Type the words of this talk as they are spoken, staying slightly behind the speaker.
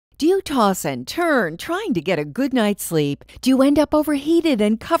Do you toss and turn trying to get a good night's sleep? Do you end up overheated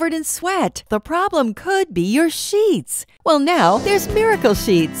and covered in sweat? The problem could be your sheets. Well, now there's Miracle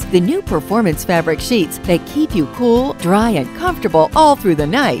Sheets, the new performance fabric sheets that keep you cool, dry, and comfortable all through the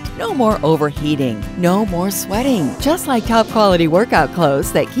night. No more overheating, no more sweating. Just like top quality workout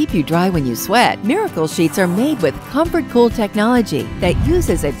clothes that keep you dry when you sweat, Miracle Sheets are made with Comfort Cool technology that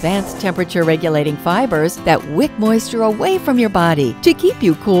uses advanced temperature regulating fibers that wick moisture away from your body to keep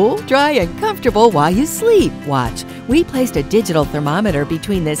you cool, dry, and comfortable while you sleep. Watch, we placed a digital thermometer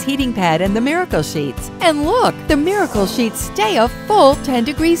between this heating pad and the Miracle Sheets. And look, the Miracle Sheets stay a full 10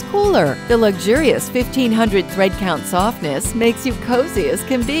 degrees cooler. The luxurious 1500 thread count softness makes you cozy as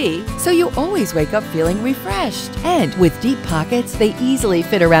can be, so you always wake up feeling refreshed. And with deep pockets, they easily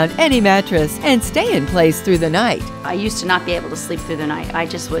fit around any mattress and stay in place through the night. I used to not be able to sleep through the night. I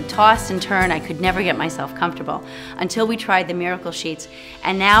just would toss and turn. I could never get myself comfortable until we tried the Miracle Sheets.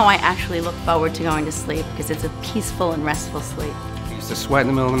 And now I actually look forward to going to sleep because it's a peaceful and restful sleep. I used to sweat in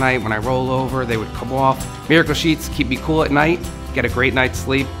the middle of the night. When I roll over, they would come off. Miracle Sheets keep me cool at night, get a great night's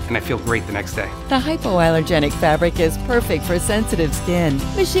sleep, and I feel great the next day. The hypoallergenic fabric is perfect for sensitive skin,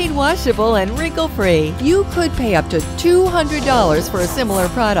 machine washable and wrinkle-free. You could pay up to $200 for a similar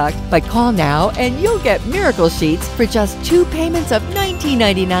product, but call now and you'll get Miracle Sheets for just 2 payments of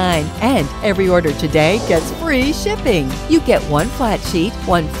 $19.99. And every order today gets free shipping. You get 1 flat sheet,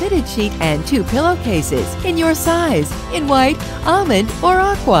 1 fitted sheet, and 2 pillowcases in your size, in white, almond, or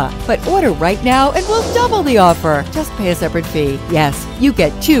aqua. But order right now and we'll double the offer. Just pay a separate fee. Yes, you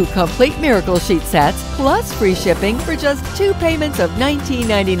get 2 complete Miracle Sheet sets plus free shipping for just 2 payments of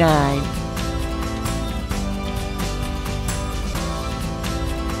 $19.99.